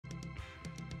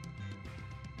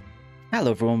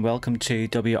Hello everyone, welcome to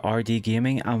WRD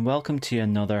Gaming and welcome to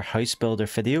another house builder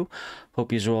video.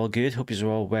 Hope you're all good, hope you're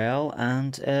all well,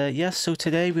 and yes, so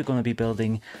today we're going to be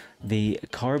building the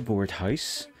cardboard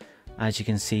house, as you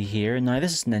can see here. Now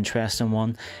this is an interesting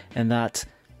one in that,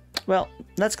 well,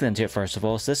 let's get into it first of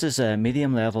all. So this is a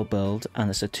medium level build and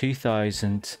it's a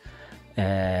 2000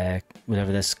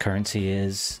 whatever this currency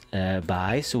is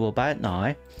buy, so we'll buy it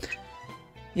now.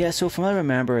 Yeah, so from what I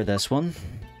remember this one,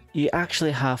 you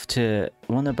actually have to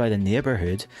run about the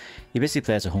neighborhood. You basically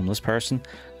play as a homeless person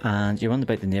and you run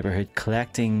about the neighborhood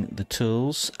collecting the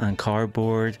tools and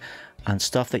cardboard and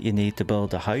stuff that you need to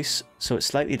build a house. So it's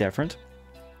slightly different.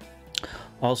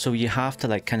 Also, you have to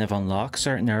like kind of unlock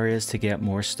certain areas to get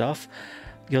more stuff.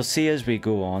 You'll see as we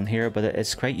go on here, but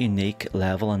it's quite unique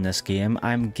level in this game.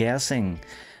 I'm guessing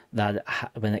that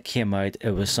when it came out,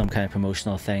 it was some kind of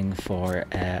promotional thing for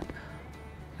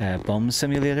Bum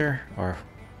Simulator, or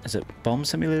is it Bum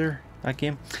Simulator, that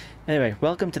game? Anyway,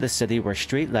 welcome to the city where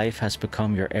street life has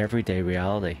become your everyday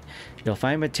reality. You'll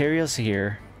find materials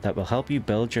here that will help you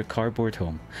build your cardboard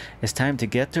home. It's time to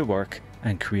get to work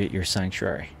and create your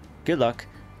sanctuary. Good luck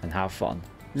and have fun.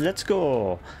 Let's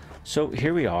go! So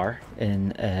here we are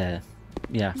in, here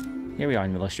we are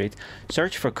in Willow Street.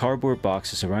 Search for cardboard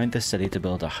boxes around the city to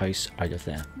build a house out of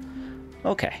them.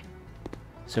 Okay,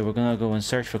 so we're gonna go and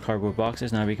search for cardboard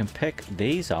boxes. Now we can pick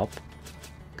these up,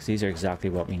 these are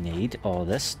exactly what we need, all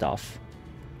this stuff.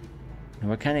 And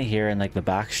we're kind of here in like the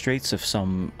back streets of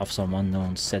some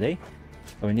unknown city,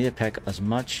 but we need to pick as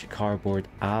much cardboard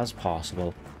as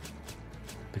possible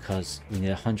because we need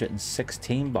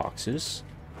 116 boxes.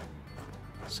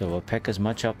 So we'll pick as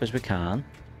much up as we can.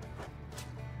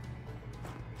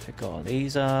 Pick all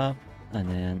these up, and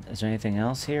then is there anything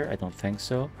else here? I don't think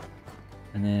so.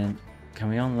 And then can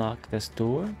we unlock this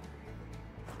door?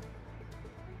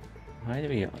 How do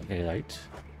we get it out?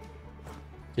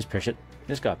 Just push it.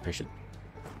 Just gotta push it.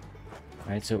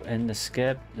 Right, so in the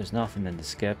skip, there's nothing in the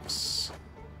skips.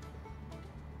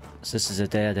 So this is a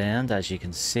dead end, as you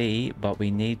can see, but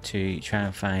we need to try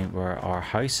and find where our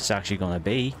house is actually going to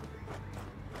be.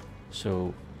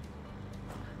 So,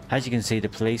 as you can see, the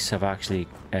police have actually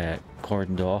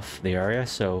cordoned off the area,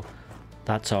 so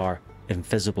that's our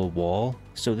invisible wall,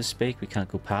 so to speak. We can't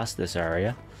go past this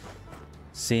area.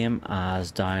 Same as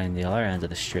down the other end of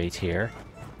the street here.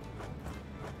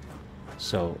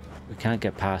 So we can't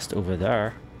get past over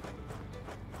there.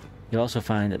 You'll also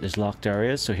find that there's locked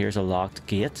areas, so here's a locked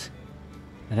gate.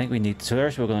 I think we need, so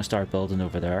there's, we're going to start building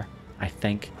over there, I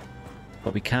think.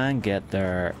 But we can get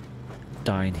there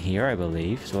down here, I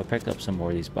believe. So I picked up some more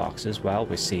of these boxes. While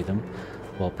we see them,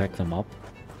 we'll pick them up.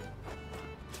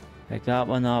 Pick that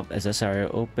one up. Is this area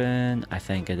open? I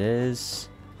think it is.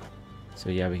 So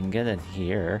yeah, we can get in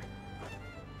here.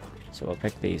 So we'll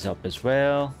pick these up as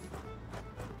well.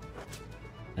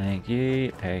 Thank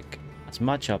you. Pick as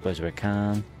much up as we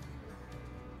can.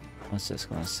 What's this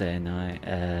going to say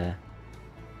now?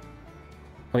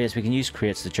 Oh yes, we can use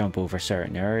crates to jump over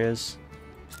certain areas.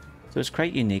 So it's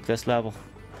quite unique, this level.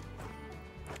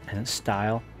 And its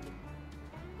style.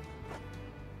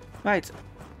 Right.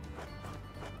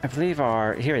 I believe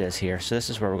here it is here. So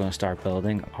this is where we're going to start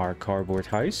building our cardboard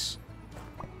house.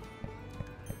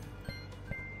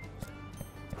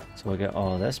 So we'll get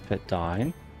all this put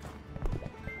down.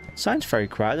 Sounds very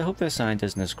quiet. I hope this sound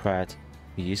isn't as quiet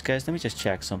for you guys. Let me just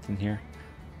check something here.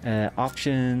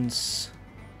 Options.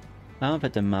 I'm going to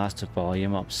put the master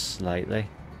volume up slightly,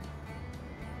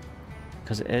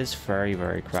 because it is very,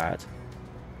 very quiet.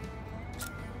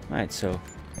 Right, so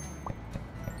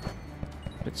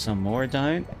put some more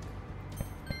down.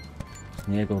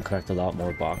 I need to go and collect a lot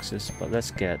more boxes, but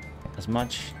let's get as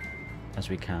much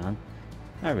as we can.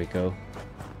 There we go.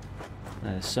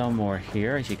 There's some more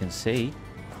here, as you can see.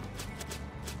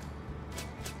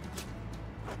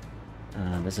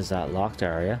 And this is that locked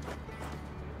area.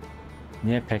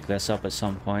 Need to pick this up at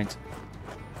some point.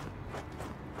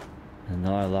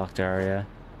 Another locked area.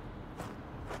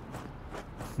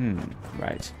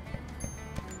 Right.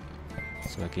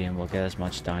 So again, we'll get as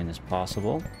much down as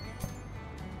possible.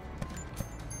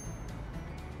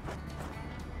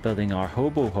 Building our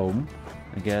hobo home.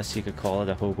 I guess you could call it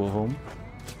a hobo home.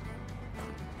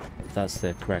 If that's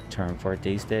the correct term for it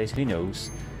these days. Who knows?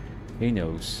 Who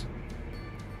knows?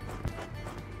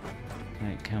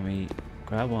 Right, can we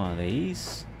grab one of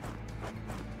these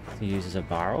to use as a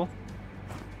barrel?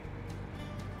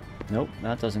 Nope,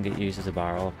 that doesn't get used as a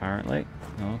barrel apparently.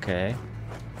 Okay.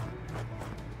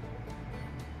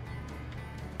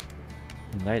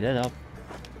 Light it up.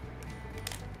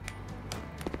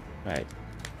 Right.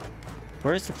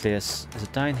 Where's the place? Is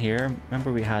it down here?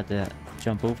 Remember we had to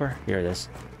jump over? Here it is.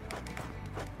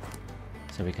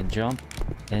 So we can jump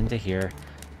into here.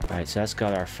 Alright, so that's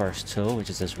got our first tool, which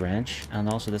is this wrench, and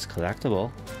also this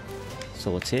collectible. So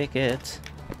we'll take it.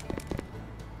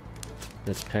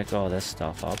 Let's pick all this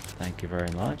stuff up. Thank you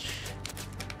very much.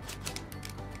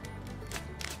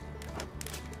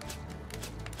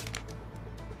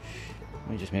 Let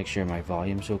me just make sure my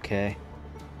volume's okay.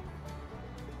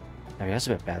 There, that's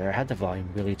a bit better. I had the volume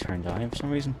really turned down for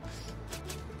some reason.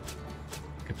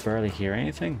 Could barely hear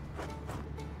anything.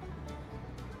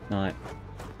 No.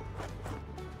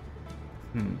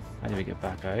 How do we get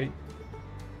back out?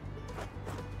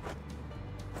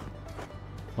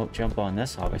 Oh, jump on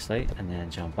this, obviously, and then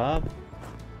jump up.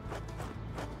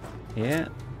 Yeah.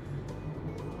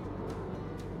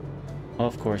 Oh,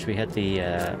 of course, we hit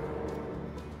the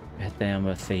hit them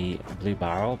with the blue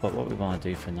barrel, but what we want to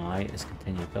do for now is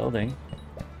continue building.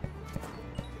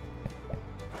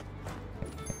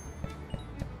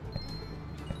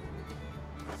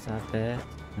 Is that it?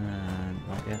 And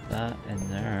we'll get that in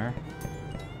there.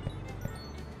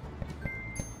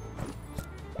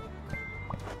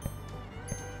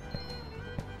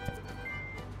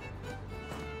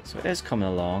 So it is coming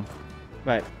along.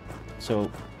 Right, so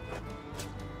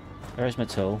there's my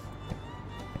tool.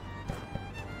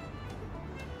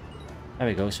 There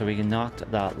we go, so we can knock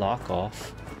that lock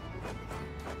off.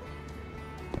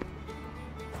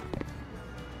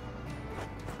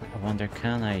 I wonder,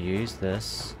 can I use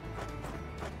this?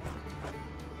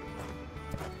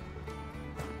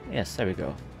 Yes, there we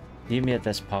go. You made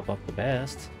this pop up the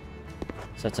best.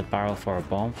 So that's a barrel for a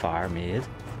bonfire made.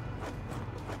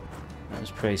 That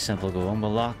was pretty simple going.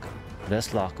 We'll lock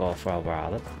this lock off while we're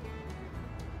at it.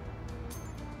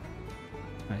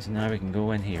 Right, so now we can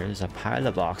go in here. There's a pile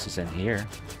of boxes in here.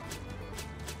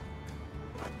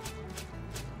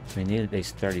 We need at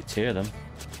least 32 of them.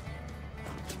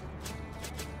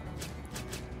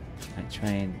 Right,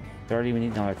 train 30, we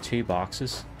need another 2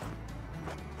 boxes.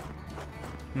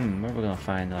 Where are we gonna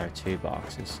find another 2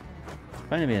 boxes? There's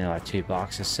bound to be another 2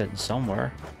 boxes sitting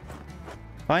somewhere.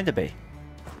 Find to be.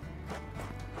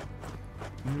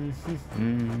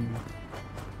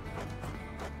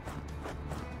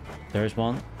 There's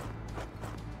one.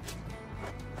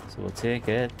 So we'll take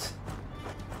it.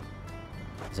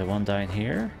 Is there one down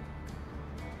here?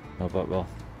 No, but well.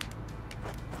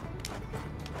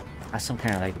 That's some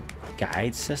kind of like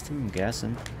guide system, I'm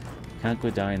guessing. Can't go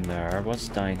down there. What's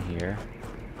down here?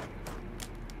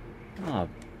 Oh,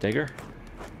 digger.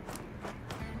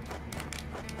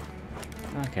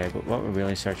 Okay, but what we're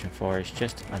really searching for is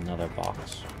just another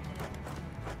box.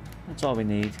 That's all we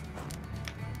need.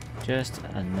 Just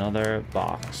another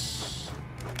box.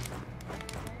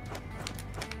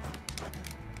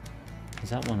 Is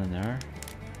that one in there?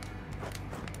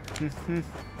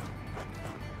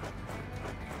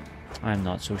 I'm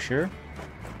not so sure.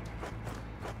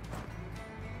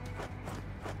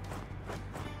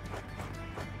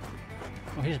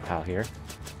 Oh, here's a pal here.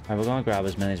 Alright, we're gonna grab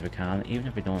as many as we can, even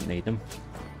if we don't need them.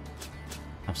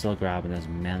 I'm still grabbing as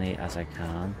many as I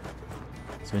can.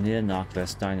 So we need to knock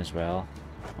this down as well.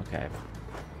 Okay,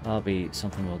 that'll be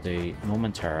something we'll do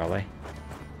momentarily.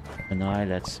 But now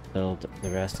let's build the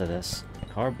rest of this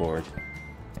cardboard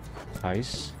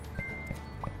house.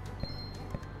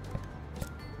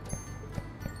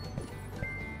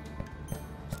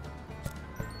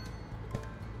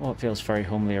 Oh, it feels very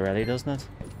homely already, doesn't it?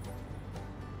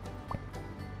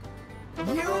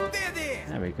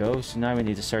 There we go. So now we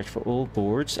need to search for old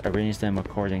boards, arrange them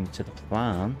according to the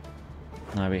plan.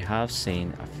 Now we have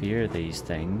seen a few of these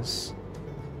things.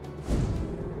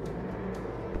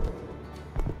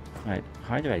 Right,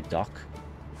 how do I duck?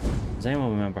 Does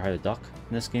anyone remember how to duck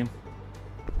in this game?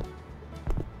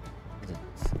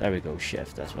 There we go,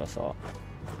 shift, that's what I thought.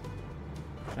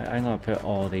 Right, I'm gonna put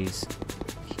all these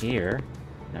here.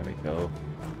 There we go.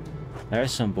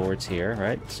 There's some boards here,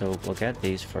 right? So we'll get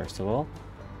these first of all.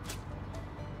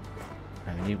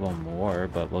 I need one more,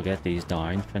 but we'll get these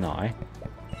down for now.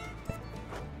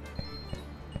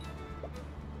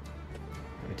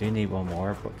 We do need one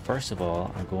more, but first of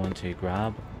all, I'm going to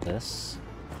grab this.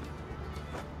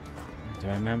 Do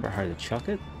I remember how to chuck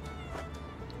it?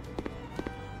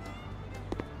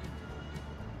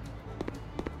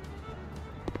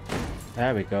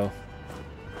 There we go.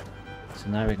 So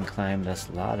now we can climb this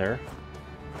ladder.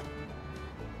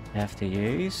 F to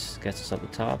use, gets us up the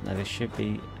top. Now there's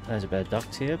a bit of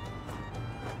duct tape.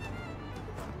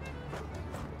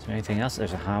 Is there anything else?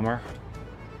 There's a hammer.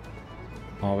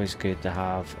 Always good to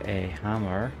have a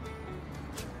hammer.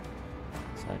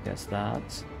 So I guess that.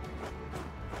 Is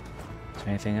there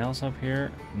anything else up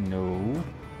here? No.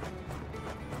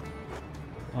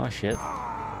 Oh shit.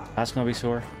 That's gonna be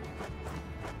sore.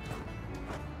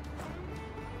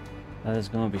 That is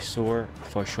going to be sore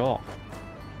for sure.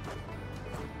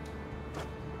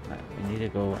 Right, we need to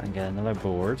go and get another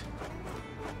board.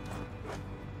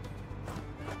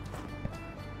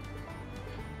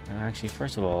 And actually,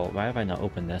 first of all, why have I not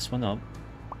opened this one up?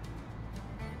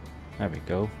 There we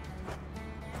go.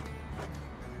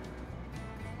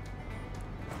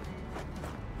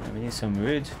 Now we need some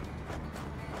wood.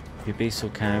 If you'd be so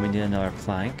kind, we need another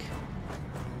plank.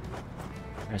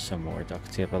 There's some more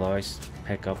duct tape. I'll always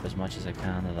pick up as much as I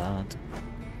can of that.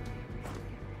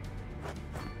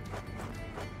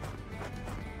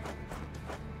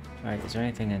 Right, is there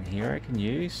anything in here I can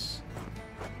use?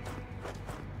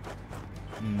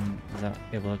 Is that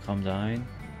able to come down?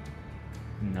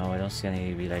 No, I don't see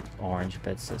any like orange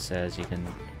bits that says you can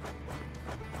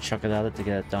chuck it at it to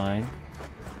get it down.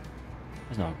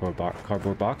 There's not a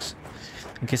cardboard box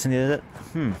in case I needed it.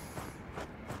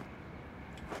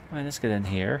 Alright, let's get in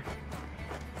here.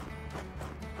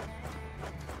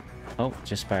 Oh,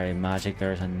 just by magic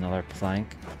there's another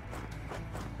plank.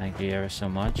 Thank you ever so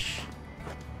much.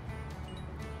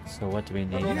 So what do we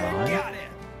need now?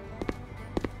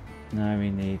 Now we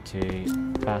need to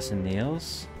fasten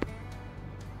nails.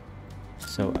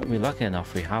 So we're lucky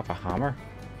enough we have a hammer.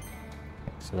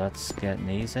 So let's get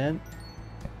these in.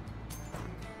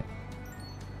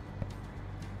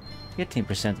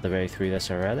 18% of the way through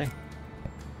this already.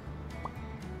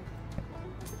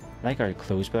 I like our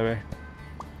clothes, by the way.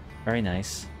 Very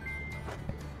nice.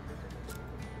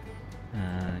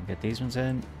 And get these ones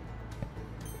in.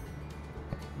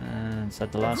 And is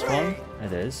that the last one?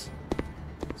 It is.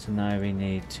 So now we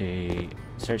need to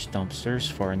search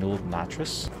dumpsters for an old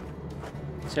mattress.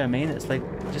 See what I mean? It's like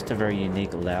just a very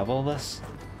unique level, this.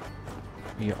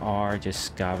 We are just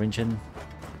scavenging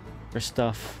for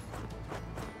stuff.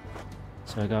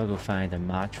 So I gotta go find a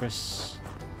mattress.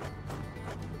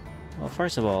 Well,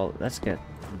 first of all, let's get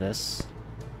this.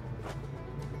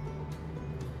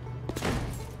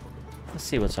 Let's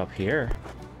see what's up here.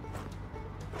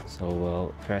 So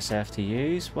we'll press F to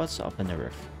use. What's up in the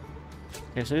roof?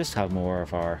 Okay, so we just have more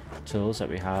of our tools that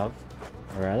we have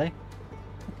already.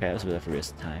 Okay, that was a bit of a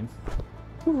waste of time.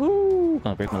 Woohoo!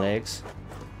 Gonna break my legs.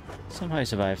 Somehow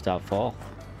survived that fall.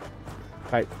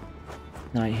 Right.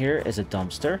 Now here is a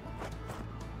dumpster.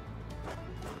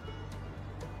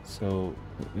 So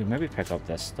we maybe pick up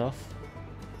this stuff.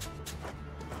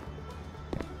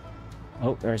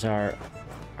 Oh, there's our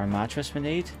mattress we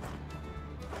need.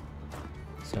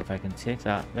 So if I can take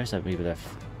that, there's a wee bit of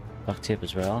duct tape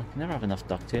as well. Can never have enough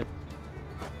duct tape.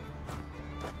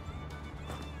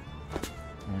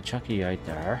 I'm gonna chuck you out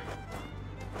there.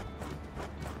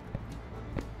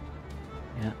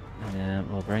 Yeah, and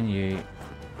then we'll bring you.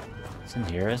 It's in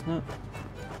here, isn't it?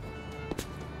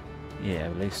 Yeah, I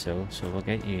believe so. So we'll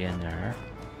get you in there.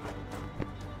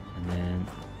 And then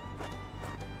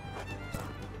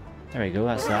there we go,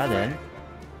 that's that in.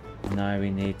 Now we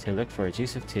need to look for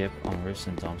adhesive tape on roofs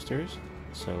and dumpsters.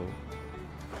 So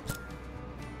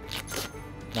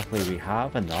luckily we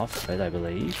have enough, but I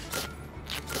believe.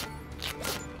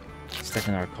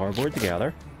 Sticking our cardboard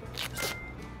together.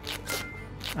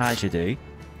 As you do.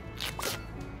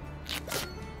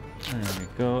 There we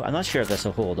go. I'm not sure if this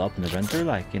will hold up in the winter,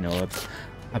 like, you know,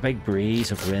 a big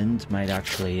breeze of wind might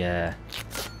actually, I'm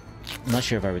not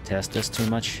sure if I would test this too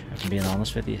much, if I'm being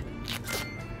honest with you.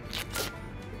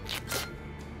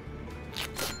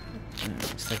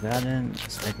 Stick that in,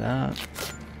 stick that.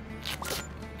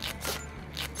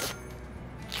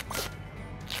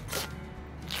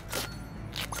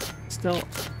 Still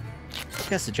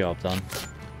gets the job done.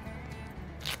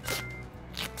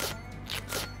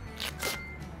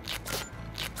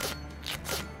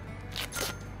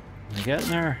 We're getting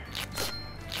there.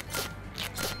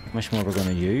 How much more we're going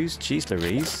to use? Jeez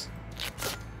Louise.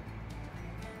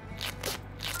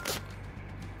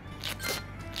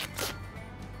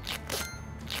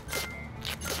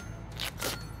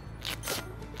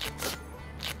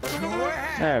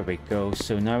 There we go.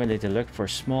 So now we need to look for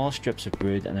small strips of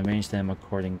wood and arrange them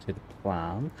according to the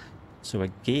plan. So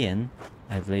again,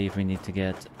 I believe we need to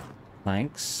get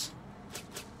planks.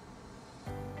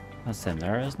 That's them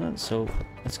there, isn't it? So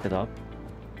let's get up.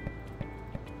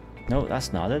 No,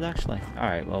 that's not it actually.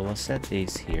 Alright, well we'll set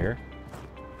these here.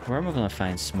 Where am I going to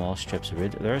find small strips of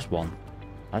wood? There's one.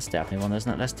 That's definitely one,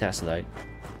 isn't it? Let's test it out.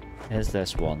 Is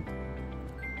this one?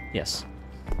 Yes.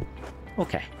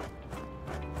 Okay.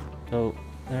 So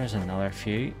there's another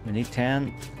few. We need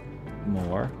 10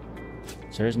 more.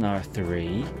 So there's another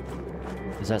 3.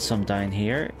 Is that some down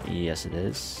here? Yes, it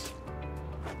is.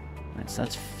 Right, so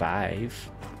that's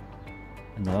 5.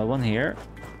 Another one here.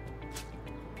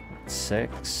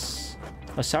 6.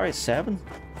 Oh, sorry, it's 7.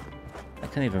 I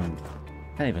can't even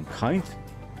Can't even count.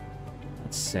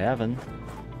 That's 7.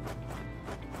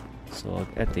 So I'll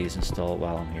get these installed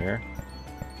while I'm here.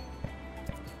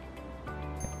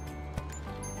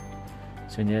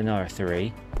 So we need another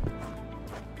 3.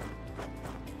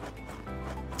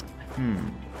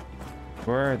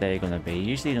 Where are they going to be?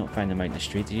 Usually you don't find them out in the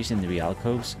street. They're usually in the wee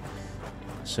alcoves.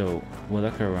 So we'll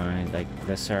look around like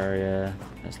this area.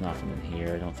 There's nothing in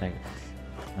here, I don't think.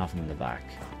 Nothing in the back.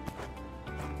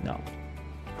 No.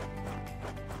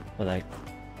 But like,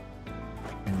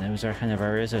 in those are kind of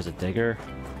areas, there's a digger.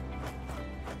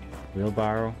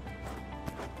 Wheelbarrow.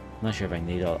 I'm not sure if I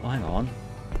need all. Oh, hang on.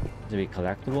 Is it a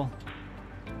collectible?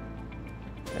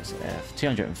 Press F.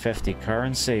 250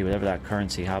 currency, whatever that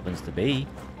currency happens to be.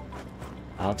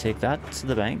 I'll take that to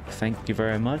the bank. Thank you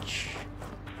very much.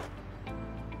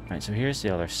 Right, so here's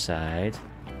the other side.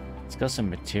 It's got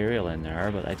some material in there,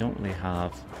 but I don't really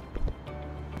have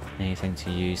anything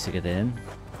to use to get in.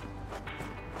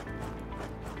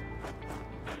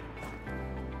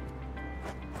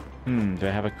 Do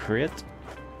I have a crate?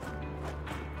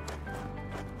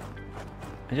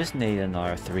 I just need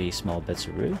another 3 small bits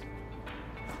of wood.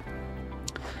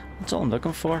 That's all I'm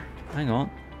looking for. Hang on.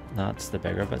 That's the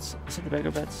bigger bits. Is it the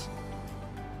bigger bits?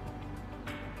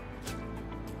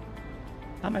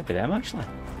 That might be them, actually.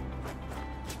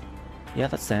 Yeah,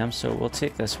 that's them. So we'll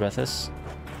take this with us.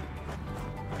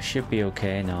 I should be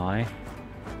okay now.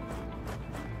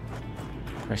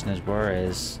 Question is, where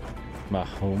is my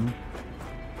home?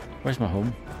 Where's my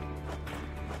home?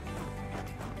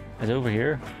 Is it over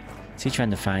here? Is he trying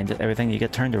to find it? Everything, you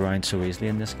get turned around so easily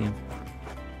in this game.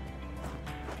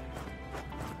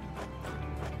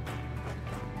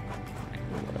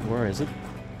 Where is it?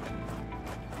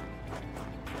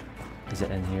 Is it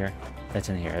in here? It's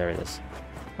in here. There it is.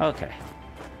 Okay.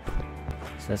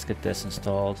 So let's get this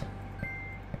installed.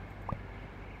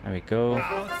 There we go.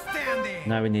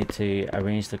 Now we need to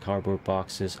arrange the cardboard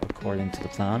boxes according to the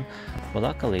plan. Well,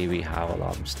 luckily we have a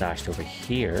lot of them stashed over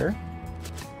here.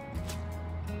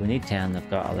 We need 10. They've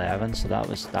got 11, so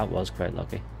that was quite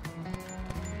lucky.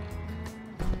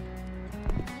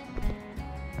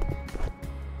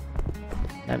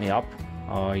 Let me up.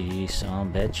 Oh, you son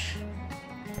of a bitch.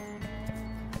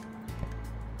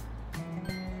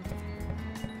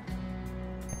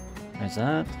 There's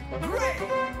that.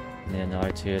 Need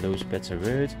another 2 of those bits of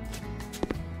wood.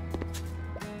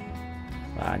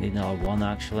 I need another 1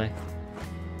 actually.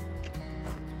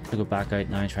 To go back out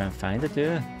now and try and find it,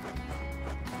 do I?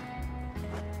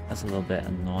 That's a little bit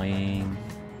annoying.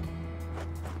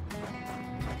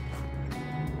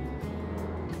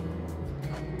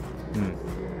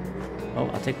 Oh,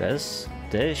 I'll take this.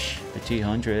 Dish for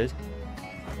 200.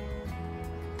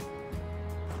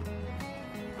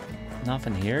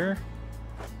 Nothing here.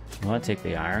 I want to take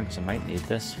the iron because I might need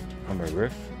this from a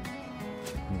roof.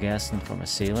 I'm guessing from a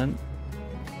ceiling.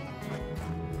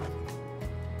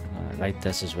 I like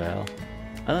this as well.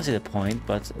 I don't see the point,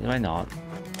 but why not?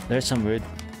 There's some wood.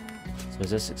 So is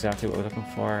this exactly what we're looking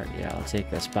for? Yeah, I'll take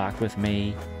this back with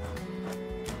me.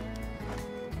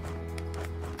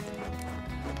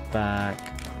 Back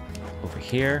over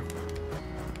here.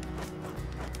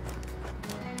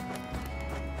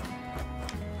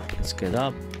 Let's get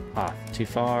up. Ah, too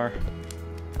far.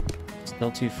 Still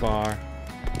too far.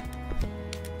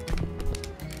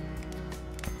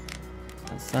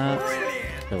 That's that.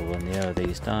 Put one of the other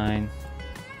these down.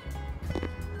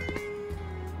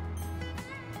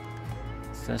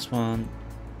 It's this one.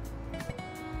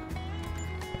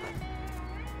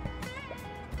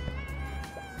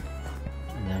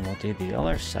 And then we'll do the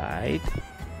other side.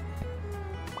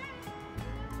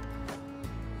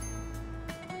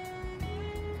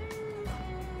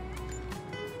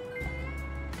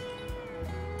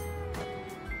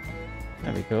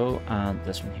 There we go, and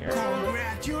this one here.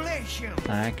 Congratulations!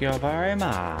 Thank you very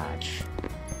much.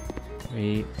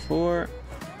 3, 4.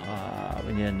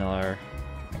 We need another.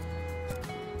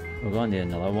 We're going to need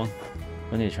another one.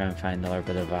 We need to try and find another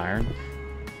bit of iron.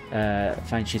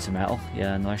 Find sheets of metal.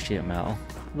 Yeah, another sheet of metal.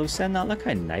 Look, send that. Look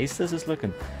how nice this is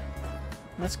looking.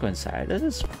 Let's go inside. This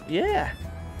is, yeah.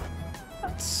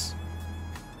 That's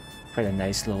quite a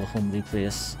nice little homely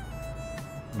place.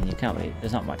 I mean, you can't wait.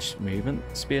 There's not much movement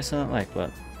space in it, like,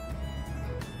 but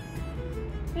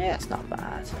yeah, it's not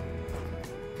bad.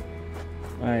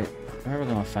 Right, where are we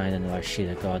gonna find another sheet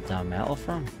of goddamn metal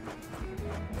from?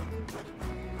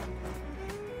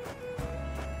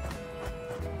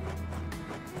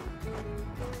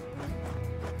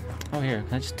 Oh, here,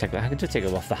 can I just take that? I can just take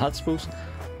it off the hat, I suppose.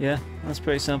 Yeah, that's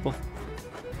pretty simple.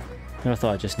 Never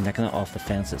thought of just nicking it off the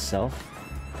fence itself.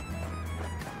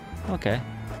 Okay.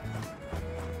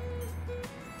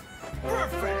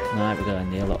 Now we're gonna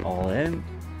nail it all in.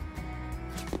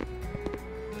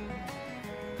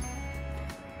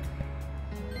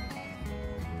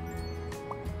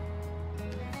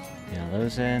 Nail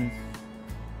those in.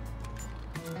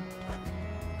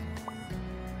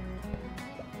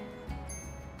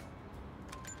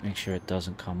 Make sure it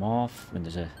doesn't come off when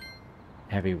there's a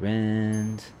heavy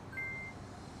wind.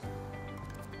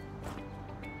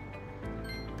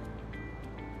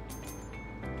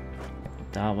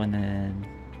 Put that one in.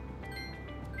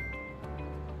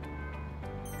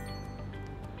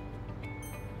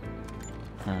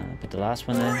 Put the last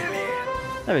one in.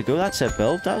 There we go, that's it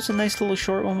built. That was a nice little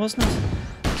short one, wasn't it?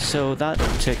 So that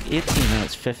took 18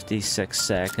 minutes 56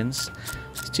 seconds.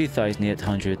 It's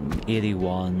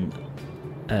 2,881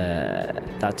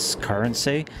 that's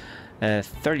currency.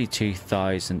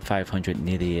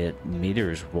 32,588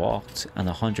 meters walked and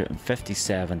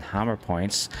 157 hammer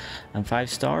points and 5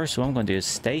 stars. So what I'm going to do is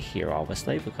stay here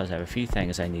obviously because I have a few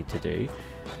things I need to do.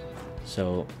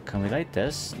 So can we light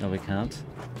this? No, we can't. So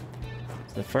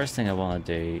the first thing I want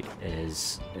to do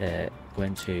is go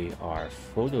into our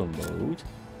photo mode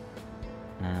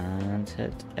and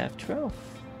hit F12.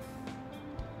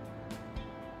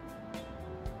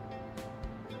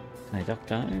 Can I duck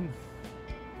down?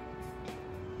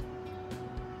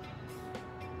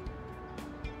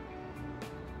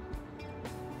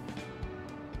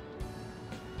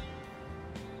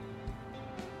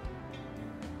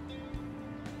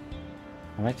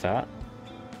 I like that.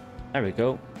 There we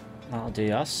go. That'll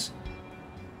do us.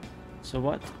 So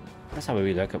what? Let's have a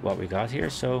wee look at what we got here.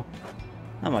 So,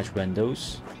 not much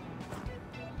windows.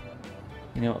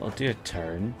 You know, I'll do a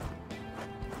turn.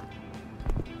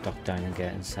 Duck down and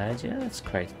get inside. Yeah, that's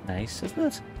quite nice, isn't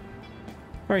it?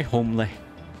 Very homely.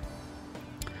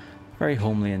 Very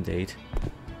homely indeed.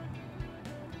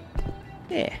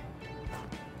 Yeah.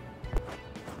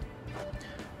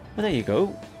 Well, there you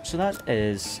go. So that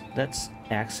is, let's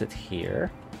exit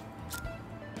here.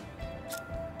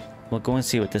 We'll go and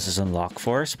see what this is unlocked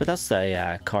for us, but that's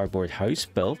the cardboard house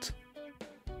built.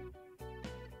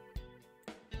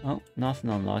 Oh, nothing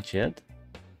unlocked yet.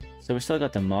 So we still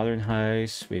got the modern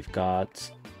house, we've got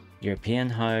European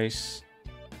house,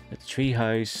 the tree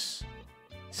house,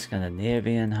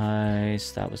 Scandinavian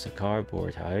house, that was a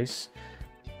cardboard house,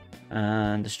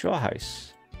 and the straw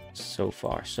house so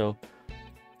far. So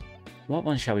what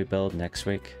one shall we build next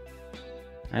week?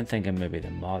 I'm thinking maybe the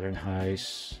modern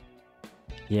house.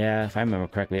 Yeah, if I remember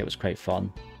correctly, it was quite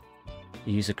fun.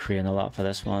 You use a crane a lot for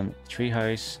this one.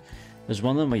 Treehouse. There's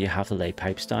one of them where you have to lay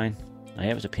pipes down. Now,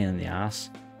 it was a pain in the ass.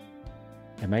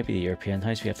 It might be the European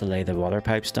house. We have to lay the water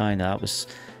pipes down. That was,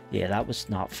 yeah, that was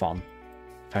not fun,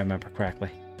 if I remember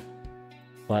correctly.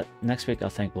 But next week, I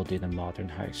think we'll do the modern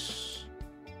house.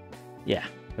 Yeah,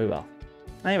 we will.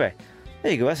 Anyway,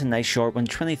 there you go. That's a nice short one.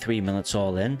 23 minutes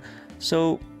all in.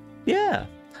 So, yeah.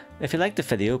 If you liked the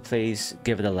video, please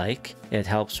give it a like. It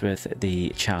helps with the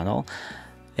channel.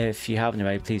 If you haven't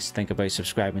already, please think about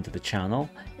subscribing to the channel.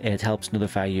 It helps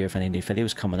notify you of any new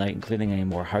videos coming out, including any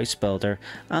more House Builder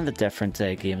and the different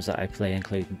games that I play,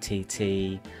 including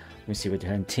TT. Let me see, we're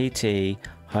doing TT,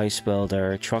 House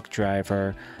Builder, Truck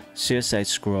Driver, Suicide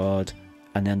Squad,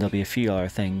 and then there'll be a few other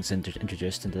things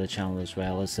introduced into the channel as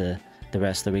well as the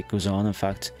rest of the week goes on. In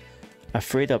fact, I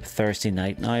freed up Thursday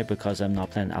night now because I'm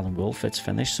not playing Alan Wolf, it's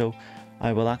finished, so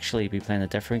I will actually be playing a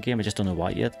different game. I just don't know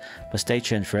what yet, but stay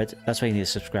tuned for it. That's why you need to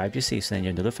subscribe, you see, so then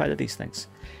you're notified of these things.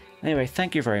 Anyway,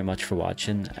 thank you very much for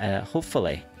watching.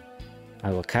 Hopefully,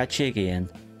 I will catch you again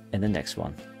in the next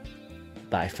one.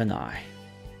 Bye for now.